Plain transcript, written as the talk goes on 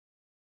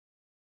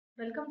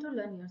Welcome to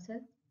Learn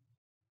Yourself.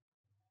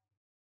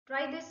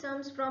 Try these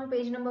sums from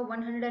page number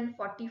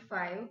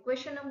 145.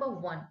 Question number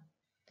 1.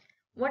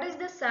 What is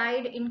the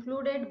side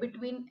included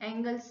between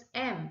angles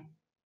M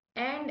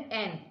and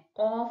N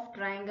of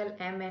triangle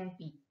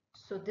MNP?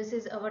 So this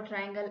is our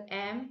triangle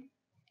M,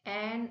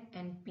 N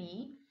and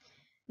P.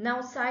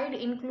 Now side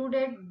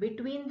included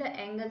between the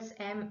angles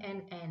M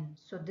and N.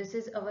 So this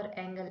is our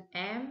angle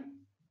M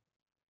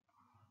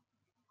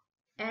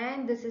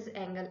and this is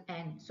angle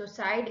N. So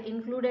side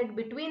included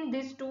between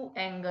these two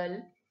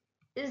angles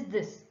is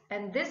this,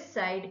 and this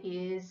side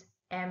is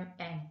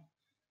MN.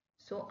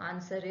 So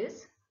answer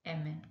is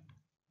MN.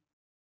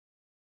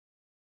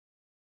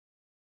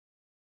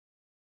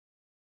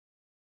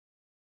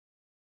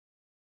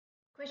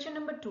 Question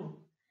number 2.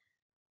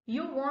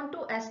 You want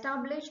to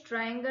establish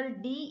triangle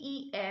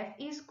DEF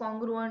is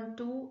congruent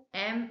to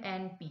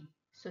MNP.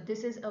 So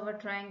this is our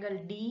triangle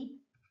D,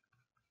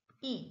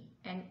 E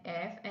and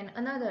F, and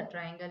another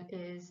triangle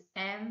is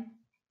M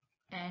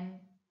and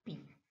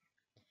P.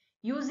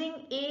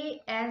 Using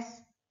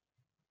ASA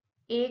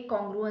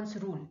congruence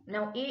rule.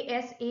 Now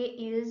ASA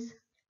is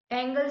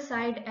angle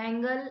side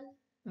angle,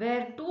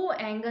 where two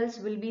angles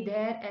will be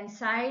there and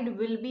side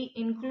will be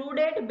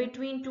included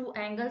between two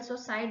angles. So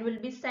side will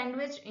be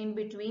sandwiched in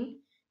between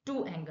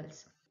two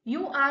angles.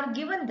 You are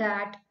given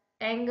that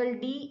angle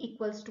D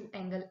equals to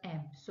angle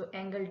M. So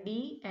angle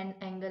D and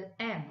angle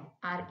M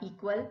are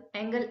equal.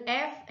 Angle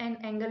F and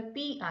angle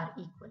P are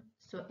equal.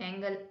 So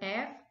angle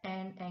F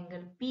and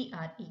angle P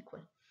are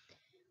equal.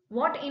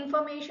 What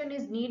information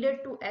is needed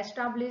to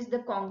establish the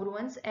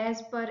congruence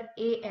as per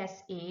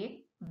ASA?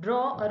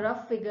 Draw a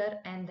rough figure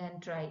and then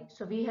try.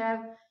 So we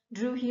have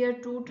drew here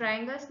two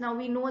triangles. Now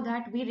we know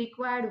that we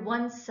required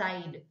one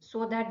side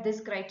so that this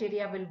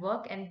criteria will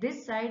work, and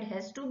this side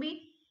has to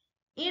be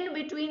in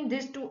between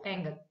these two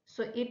angles.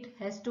 So it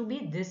has to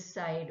be this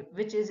side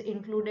which is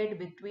included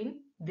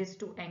between these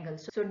two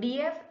angles. So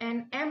DF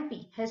and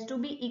MP has to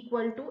be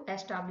equal to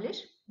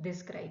establish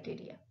this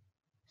criteria.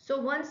 So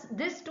once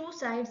these two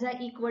sides are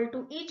equal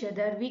to each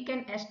other, we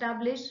can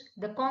establish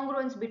the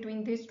congruence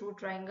between these two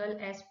triangles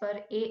as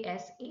per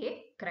ASA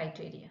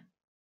criteria.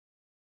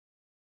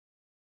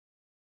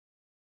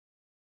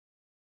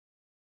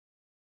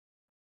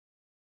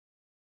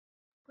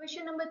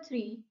 Question number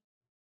 3.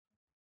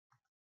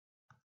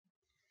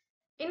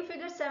 In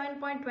figure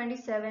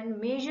 7.27,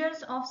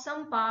 measures of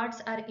some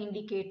parts are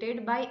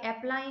indicated by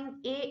applying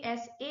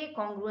ASA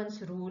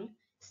congruence rule.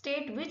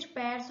 State which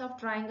pairs of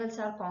triangles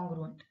are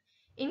congruent.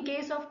 In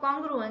case of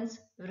congruence,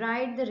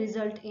 write the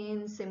result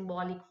in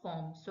symbolic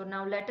form. So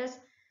now let us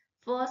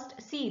first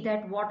see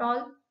that what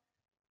all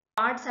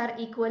parts are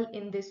equal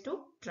in this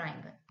two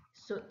triangle.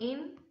 So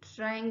in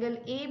triangle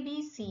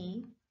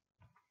ABC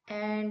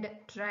and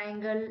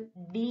triangle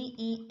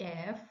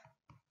DEF,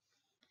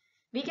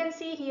 we can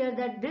see here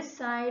that this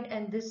side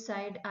and this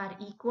side are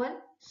equal.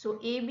 So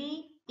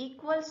AB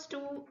equals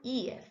to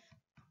EF.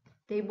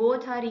 They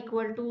both are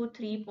equal to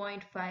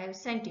 3.5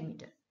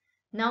 centimeter.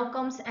 Now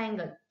comes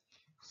angle.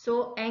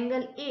 So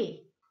angle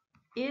A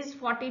is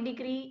 40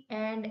 degree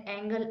and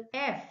angle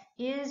F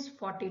is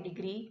 40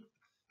 degree.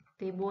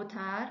 They both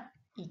are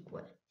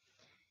equal.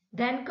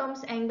 Then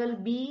comes angle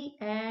B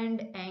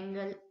and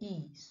angle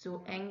E.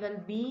 So angle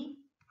B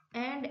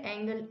and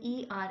angle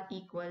E are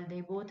equal.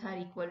 They both are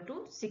equal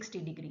to 60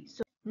 degrees.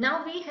 So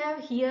now we have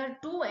here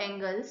two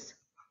angles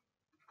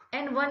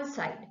and one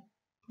side.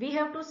 We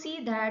have to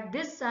see that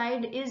this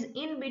side is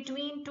in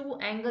between two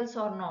angles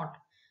or not.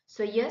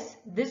 So yes,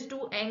 these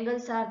two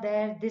angles are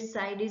there. This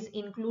side is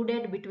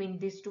included between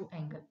these two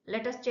angles.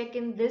 Let us check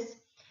in this,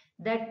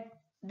 that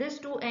these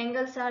two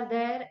angles are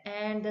there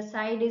and the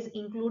side is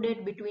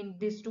included between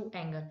these two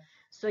angles.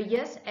 So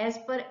yes, as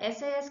per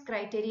SAS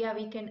criteria,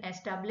 we can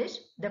establish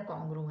the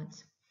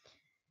congruence.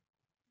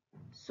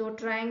 So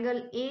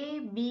triangle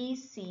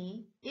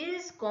ABC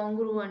is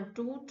congruent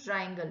to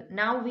triangle.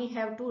 Now we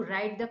have to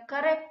write the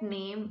correct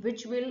name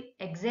which will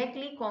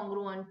exactly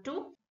congruent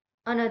to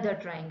another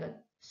triangle.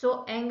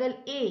 So angle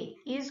A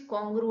is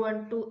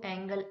congruent to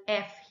angle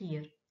F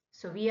here.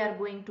 So we are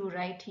going to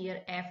write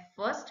here F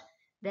first.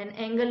 Then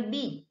angle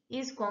B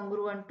is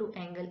congruent to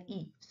angle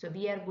E. So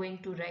we are going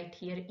to write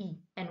here E.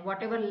 And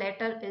whatever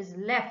letter is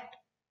left,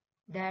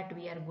 that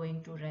we are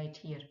going to write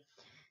here.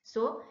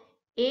 So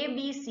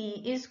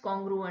ABC is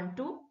congruent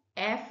to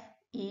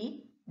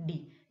FED.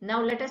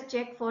 Now let us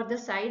check for the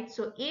side.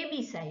 So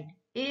AB side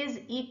is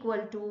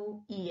equal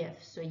to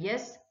EF. So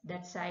yes,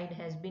 that side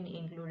has been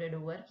included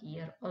over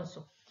here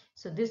also.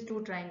 So these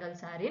two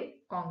triangles are in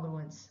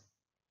congruence.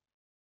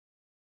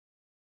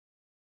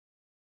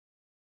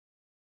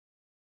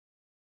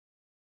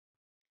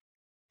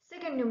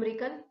 Second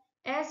numerical,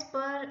 as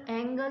per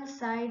angle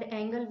side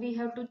angle, we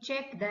have to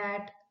check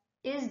that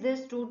is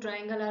this two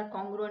triangle are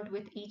congruent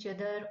with each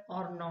other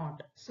or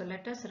not. So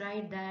let us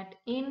write that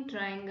in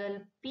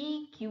triangle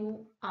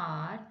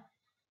PQR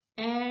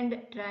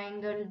and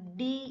triangle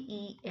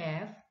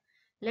DEF,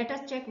 let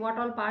us check what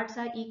all parts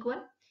are equal.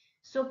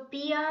 So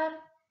PR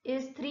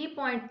is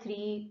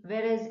 3.3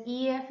 whereas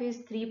EF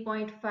is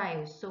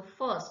 3.5. So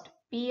first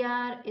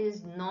PR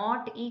is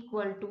not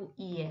equal to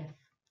EF.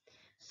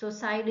 So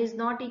side is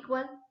not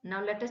equal.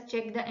 Now let us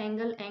check the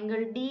angle.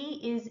 Angle D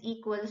is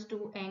equals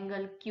to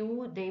angle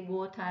Q. They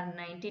both are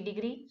 90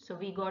 degree. So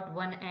we got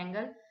one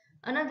angle.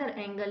 Another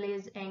angle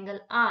is angle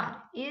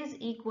R is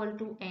equal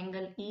to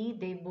angle E.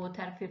 They both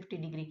are 50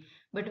 degree.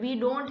 But we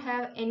don't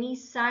have any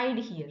side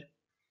here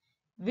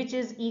which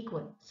is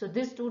equal. So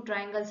these two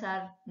triangles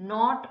are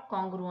not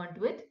congruent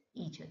with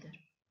each other.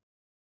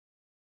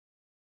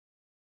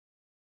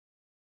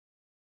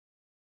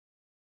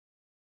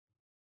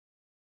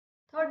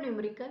 Third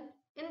numerical.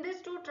 In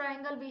this two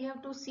triangle, we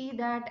have to see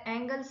that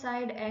angle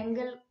side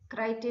angle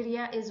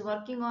criteria is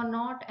working or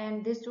not,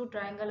 and these two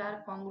triangle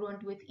are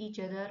congruent with each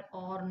other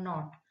or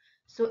not.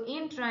 So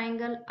in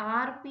triangle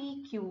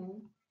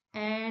RPQ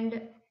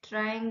and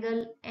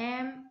triangle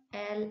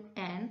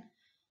MLN,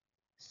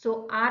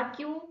 so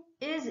RQ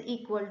is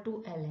equal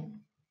to LN.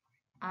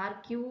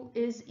 RQ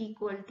is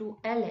equal to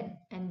LN,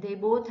 and they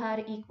both are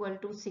equal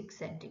to 6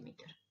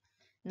 centimeter.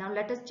 Now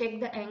let us check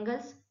the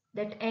angles.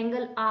 That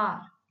angle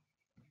R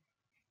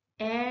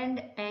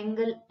and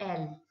angle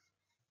L,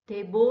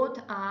 they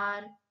both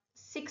are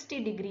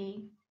 60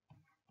 degree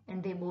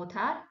and they both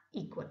are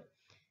equal.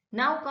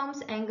 Now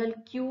comes angle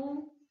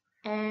Q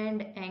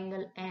and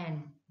angle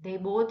N. They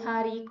both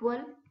are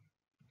equal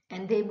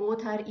and they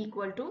both are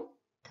equal to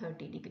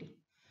 30 degree.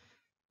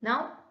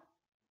 Now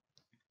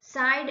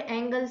side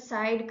angle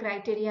side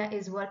criteria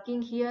is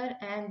working here,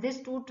 and these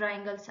two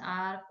triangles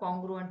are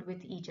congruent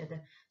with each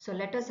other. So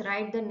let us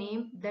write the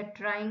name. That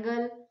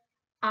triangle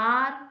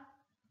RQP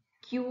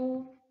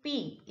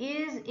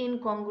is in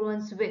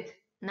congruence with.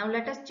 Now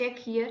let us check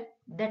here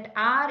that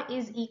R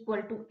is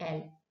equal to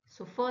L.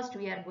 So first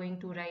we are going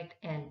to write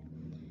L.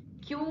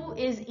 Q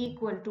is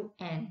equal to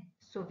N.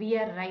 So we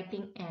are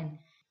writing N.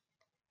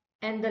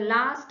 And the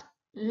last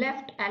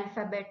left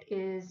alphabet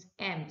is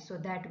M. So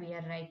that we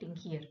are writing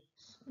here.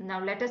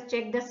 Now let us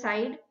check the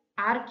side.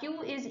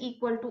 RQ is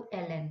equal to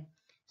LN.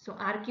 So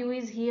RQ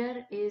is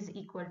here is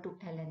equal to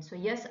LN. So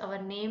yes,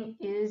 our name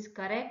is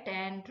correct,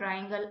 and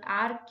triangle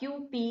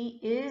RQP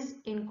is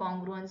in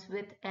congruence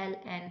with L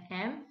and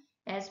M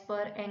as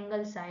per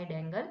angle side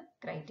angle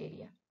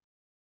criteria.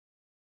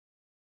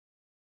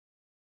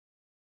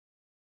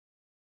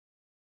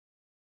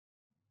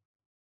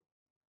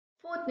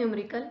 Fourth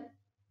numerical.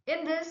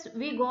 In this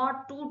we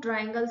got two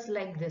triangles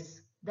like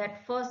this.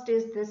 That first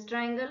is this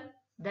triangle,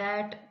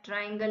 that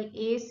triangle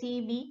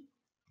ACB,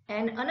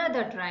 and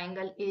another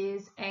triangle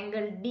is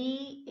angle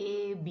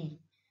DAB.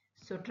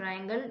 So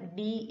triangle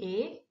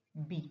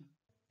DAB.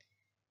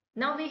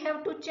 Now we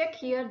have to check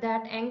here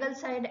that angle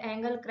side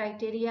angle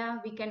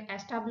criteria we can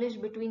establish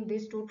between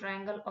these two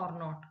triangles or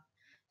not.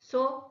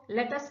 So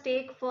let us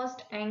take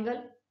first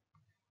angle.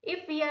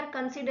 If we are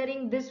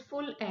considering this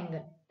full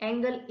angle,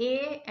 angle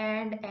A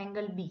and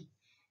angle B,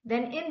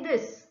 then in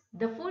this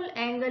the full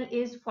angle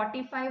is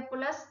 45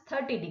 plus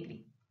 30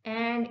 degree,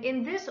 and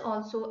in this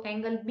also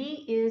angle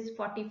B is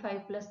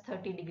 45 plus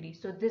 30 degree.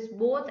 So this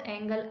both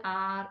angle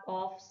are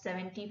of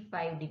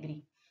 75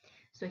 degree.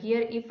 So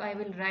here if I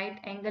will write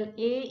angle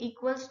A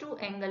equals to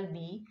angle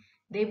B,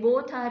 they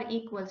both are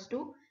equals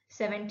to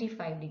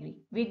 75 degree.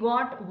 We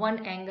got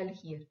one angle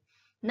here.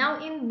 Now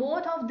in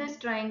both of this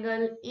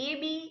triangle,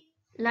 AB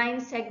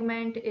line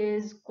segment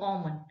is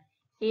common.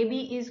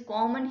 AB is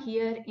common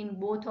here in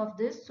both of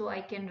this. So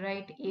I can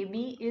write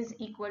AB is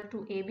equal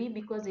to AB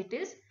because it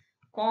is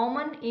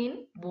common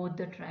in both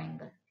the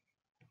triangle.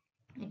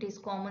 It is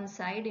common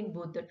side in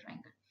both the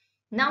triangle.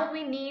 Now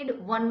we need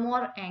one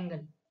more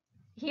angle.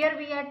 Here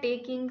we are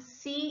taking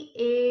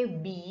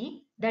CAB,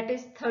 that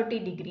is 30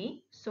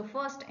 degree. So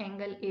first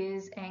angle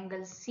is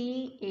angle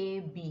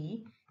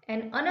CAB,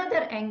 and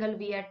another angle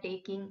we are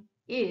taking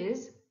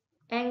is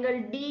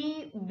angle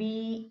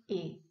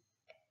DBA.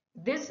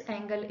 This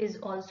angle is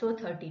also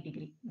 30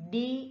 degree,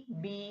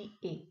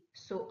 DBA.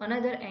 So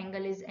another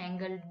angle is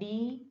angle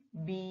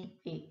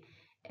DBA,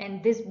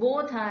 and this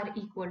both are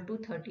equal to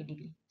 30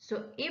 degree.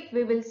 So if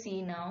we will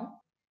see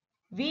now,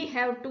 we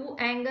have two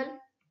angle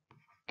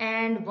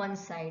and one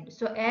side.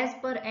 So as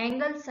per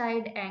angle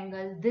side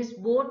angle, this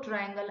both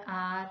triangle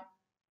are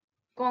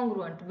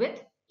congruent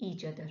with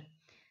each other.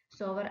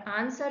 So our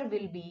answer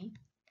will be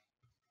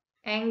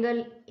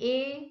angle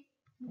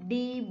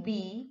ADB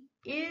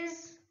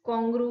is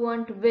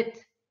congruent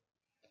with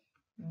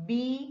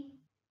BCA.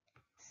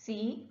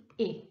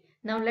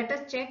 Now let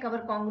us check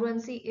our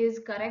congruency is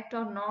correct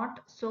or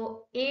not.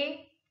 So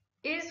A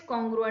is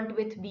congruent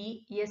with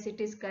B. Yes, it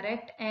is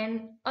correct.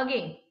 And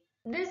again,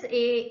 this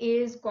A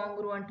is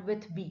congruent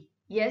with B.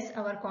 Yes,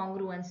 our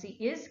congruency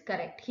is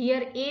correct.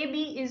 Here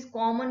AB is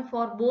common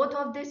for both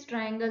of these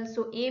triangles.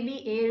 So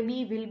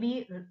AB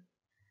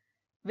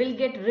will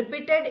get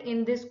repeated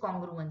in this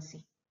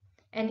congruency.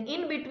 And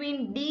in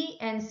between D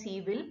and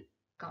C will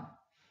come.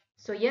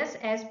 So yes,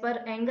 as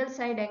per angle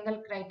side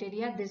angle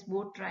criteria, these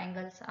both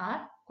triangles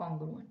are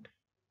congruent.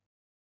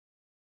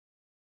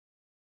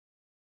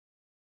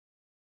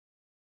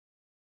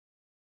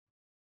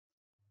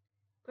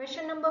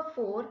 Question number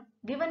 4.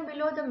 Given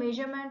below the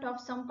measurement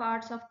of some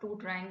parts of two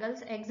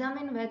triangles,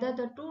 examine whether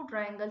the two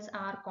triangles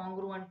are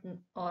congruent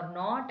or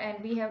not,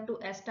 and we have to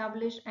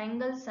establish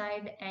angle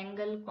side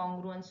angle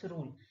congruence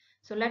rule.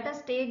 So let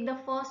us take the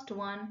first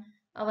one.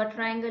 Our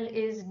triangle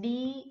is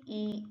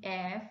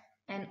DEF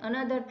and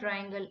another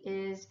triangle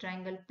is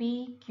triangle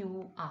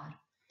PQR.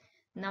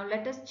 Now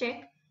let us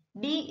check.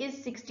 D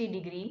is 60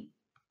 degree,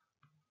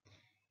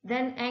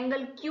 then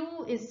angle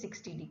Q is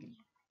 60 degree.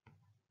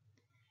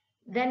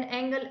 Then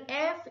angle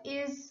F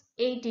is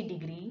 80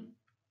 degree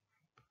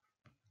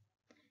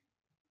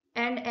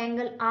and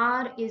angle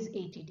R is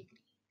 80 degree.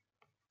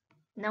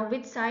 Now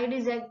which side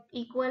is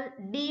equal?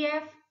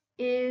 DF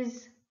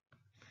is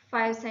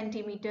 5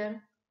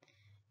 centimeter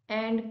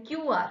and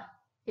QR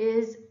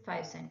is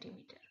 5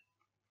 centimeter.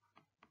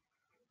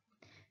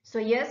 So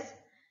yes,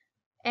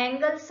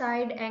 angle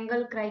side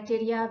angle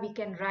criteria we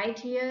can write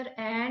here,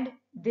 and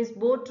this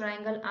both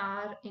triangle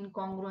are in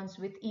congruence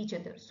with each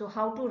other. So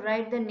how to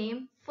write the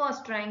name?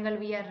 First triangle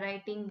we are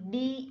writing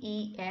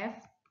DEF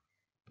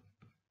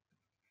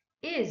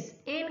is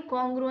in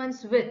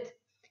congruence with.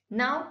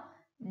 Now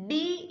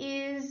D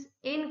is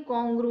in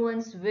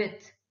congruence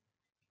with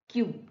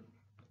Q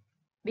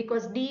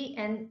because D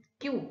and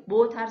Q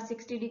both are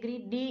 60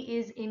 degree. D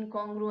is in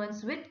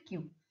congruence with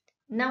Q.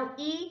 Now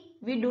E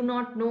we do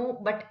not know,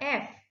 but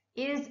F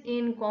is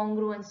in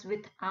congruence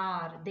with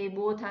R. They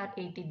both are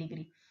 80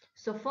 degree.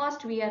 So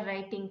first we are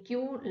writing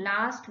Q,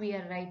 last we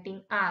are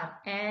writing R,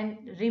 and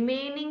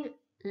remaining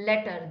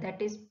letter,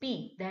 that is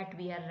P, that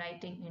we are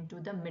writing into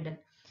the middle.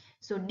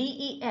 So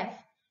DEF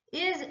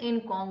is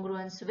in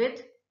congruence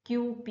with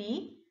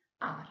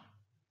QPR.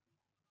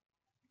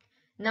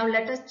 Now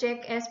let us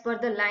check as per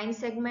the line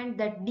segment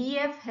that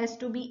DF has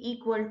to be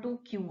equal to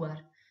QR.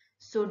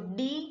 So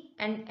D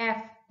and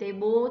F, they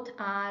both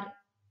are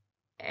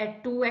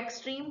at two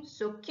extremes.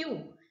 So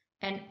Q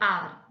and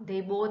R,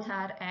 they both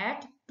are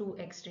at two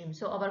extremes.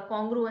 So our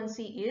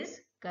congruency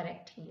is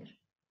correct here.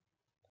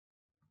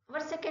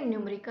 Our second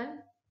numerical,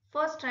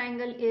 first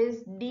triangle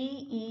is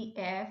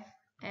DEF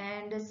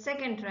and the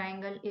second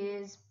triangle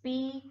is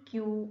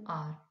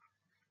PQR.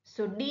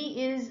 So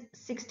D is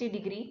 60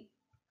 degree,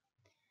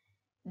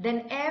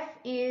 then F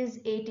is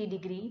 80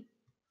 degree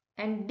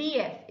and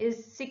DF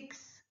is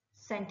 6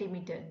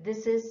 centimeter.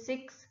 This is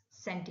 6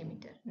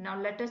 centimeter. Now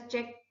let us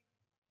check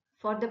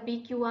for the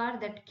PQR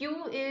that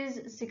Q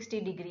is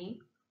 60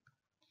 degree,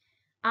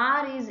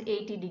 R is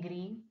 80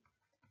 degree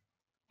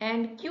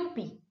and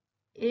QP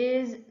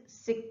is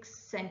 6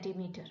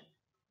 centimeter.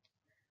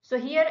 So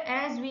here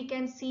as we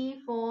can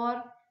see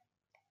for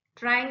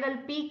triangle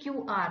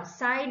PQR,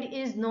 side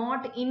is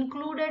not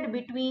included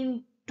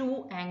between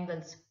two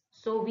angles.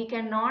 So we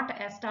cannot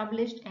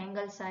establish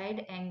angle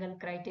side angle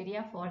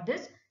criteria for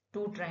this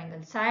two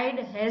triangle. Side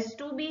has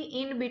to be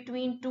in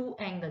between two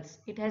angles.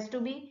 It has to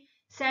be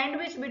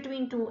sandwiched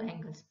between two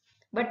angles.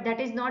 But that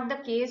is not the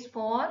case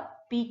for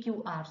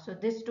PQR. So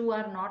these two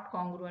are not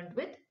congruent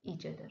with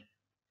each other.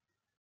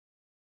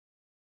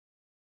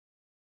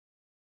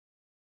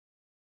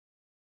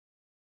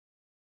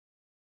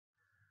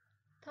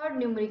 Third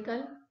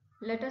numerical,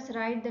 let us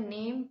write the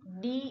name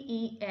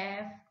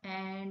DEF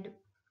and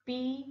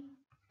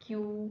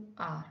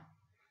PQR.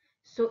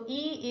 So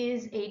E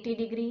is 80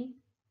 degree,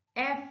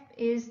 F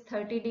is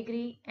 30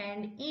 degree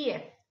and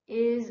EF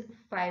is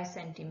 5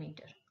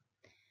 centimeter.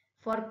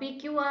 For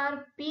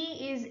PQR,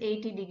 P is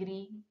 80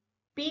 degree,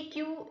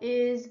 PQ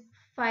is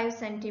 5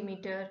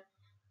 centimeter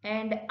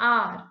and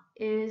R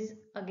is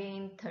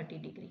again 30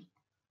 degree.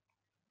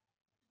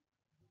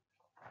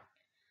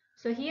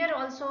 So here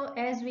also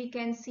as we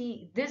can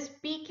see, this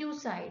PQ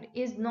side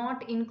is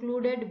not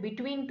included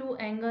between two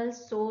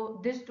angles, so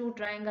these two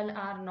triangles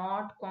are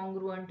not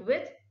congruent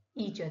with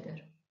each other.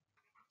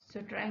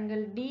 So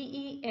triangle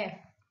DEF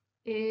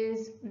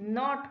is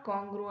not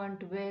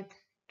congruent with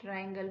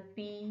triangle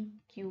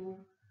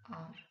PQR.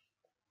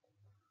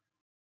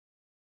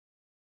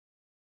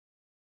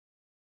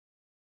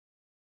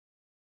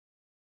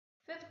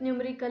 Fifth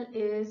numerical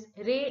is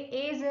ray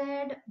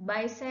AZ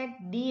bisect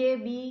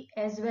DAB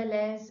as well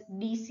as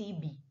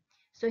DCB.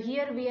 So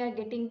here we are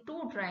getting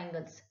two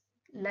triangles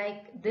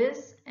like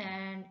this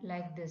and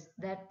like this.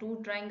 That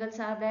two triangles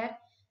are there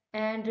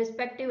and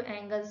respective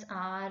angles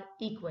are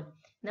equal.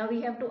 Now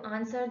we have to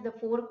answer the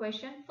four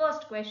questions.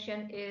 First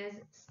question is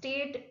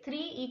state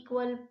three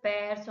equal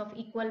pairs of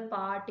equal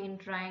part in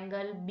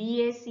triangle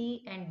BAC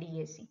and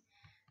DAC.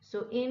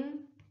 So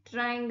in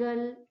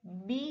triangle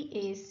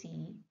BAC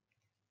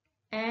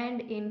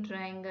and in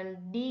triangle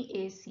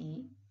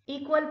DAC,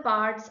 equal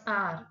parts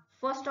are,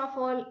 first of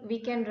all we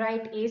can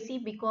write AC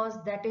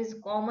because that is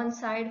common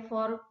side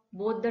for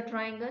both the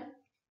triangle.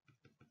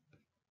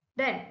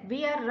 Then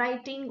we are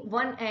writing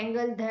one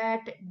angle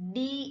that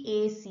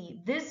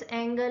DAC. This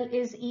angle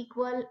is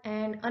equal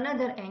and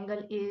another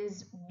angle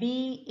is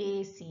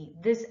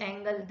BAC. This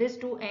angle, these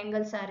two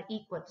angles are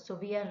equal. So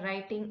we are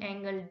writing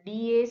angle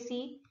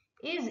DAC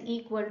is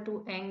equal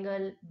to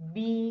angle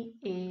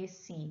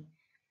BAC.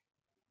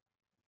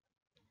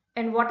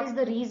 And what is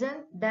the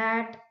reason?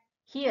 That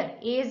Here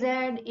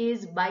AZ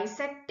is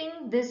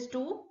bisecting this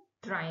two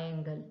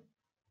triangle.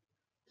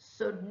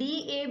 So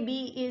DAB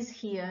is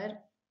here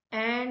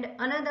and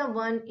another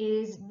one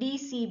is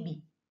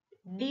DCB.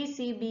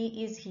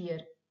 DCB is here.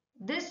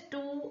 These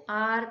two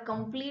are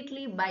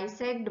completely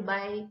bisected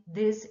by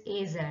this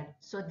AZ.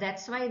 So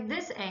that's why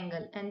this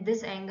angle and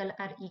this angle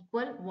are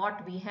equal,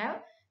 what we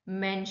have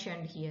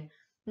mentioned here.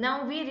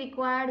 Now we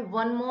required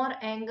one more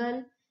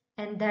angle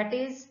and that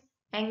is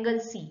angle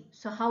C.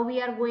 So how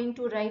we are going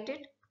to write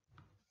it?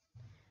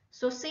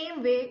 So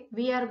same way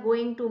we are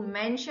going to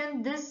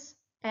mention this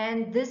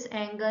and this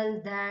angle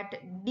that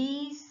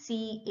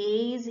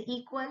DCA is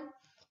equal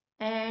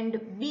and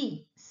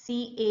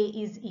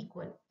BCA is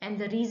equal, and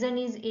the reason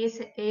is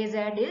AZ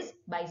is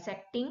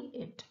bisecting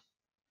it.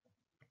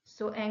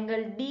 So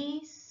angle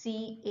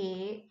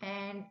DCA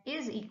and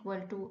is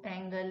equal to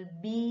angle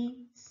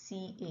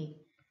BCA.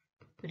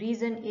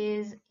 Reason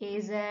is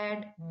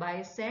AZ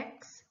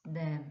bisects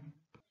them.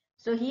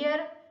 So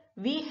here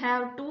we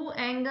have two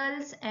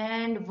angles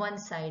and one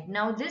side.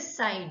 Now this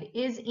side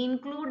is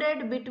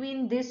included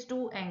between these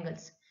two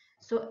angles.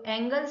 So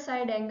angle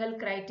side angle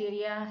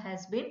criteria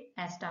has been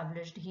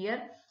established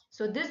here.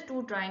 So these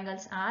two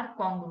triangles are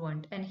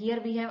congruent, and here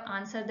we have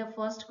answered the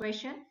first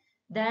question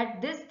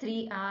that these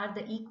three are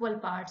the equal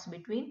parts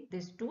between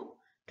these two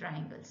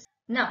triangles.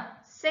 Now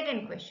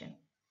second question,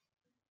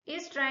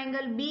 is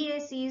triangle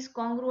BAC is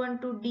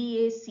congruent to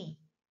DAC?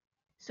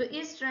 So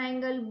is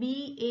triangle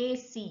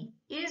BAC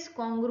is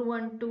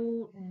congruent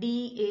to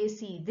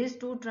DAC? These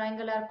two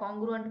triangles are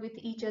congruent with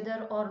each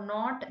other or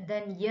not?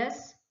 Then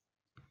yes,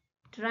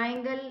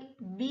 triangle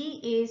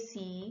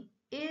BAC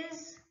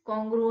is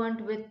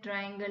congruent with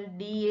triangle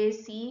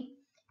DAC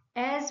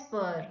as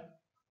per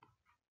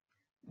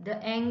the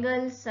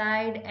angle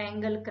side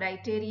angle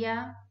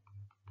criteria,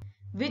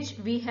 which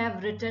we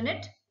have written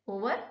it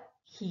over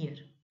here.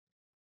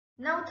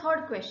 Now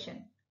third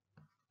question,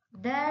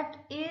 that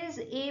is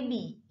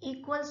AB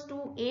equals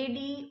to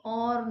AD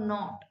or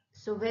not?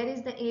 So where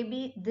is the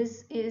AB?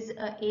 This is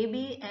a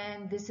AB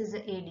and this is a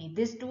AD.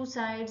 These two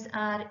sides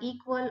are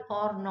equal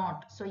or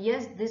not? So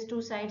yes, these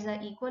two sides are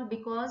equal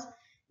because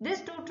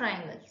these two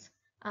triangles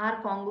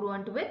are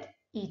congruent with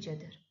each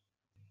other.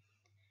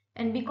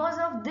 And because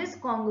of this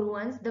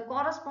congruence, the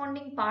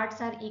corresponding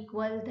parts are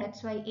equal.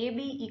 That's why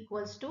AB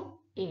equals to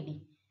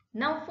AD.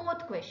 Now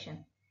fourth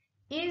question,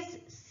 is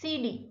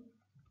CD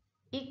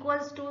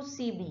equals to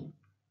CB?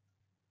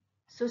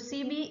 So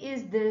CB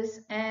is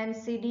this and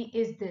CD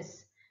is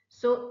this.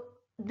 So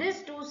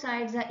these two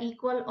sides are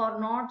equal or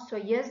not? So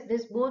yes,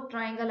 this both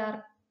triangles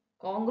are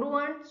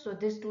congruent. So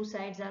these two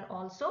sides are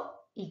also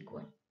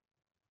equal.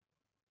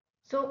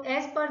 So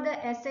as per the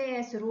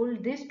SAS rule,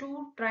 these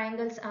two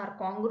triangles are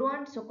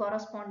congruent. So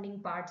corresponding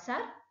parts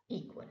are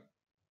equal.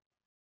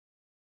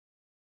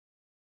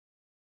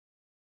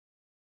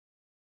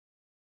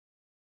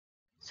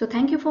 So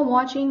thank you for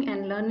watching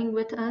and learning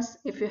with us.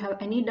 If you have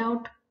any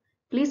doubt,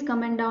 please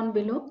comment down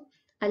below.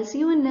 I'll see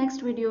you in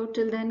next video.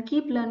 Till then,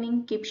 keep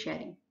learning, keep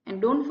sharing,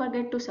 and don't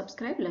forget to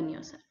subscribe, learn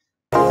yourself.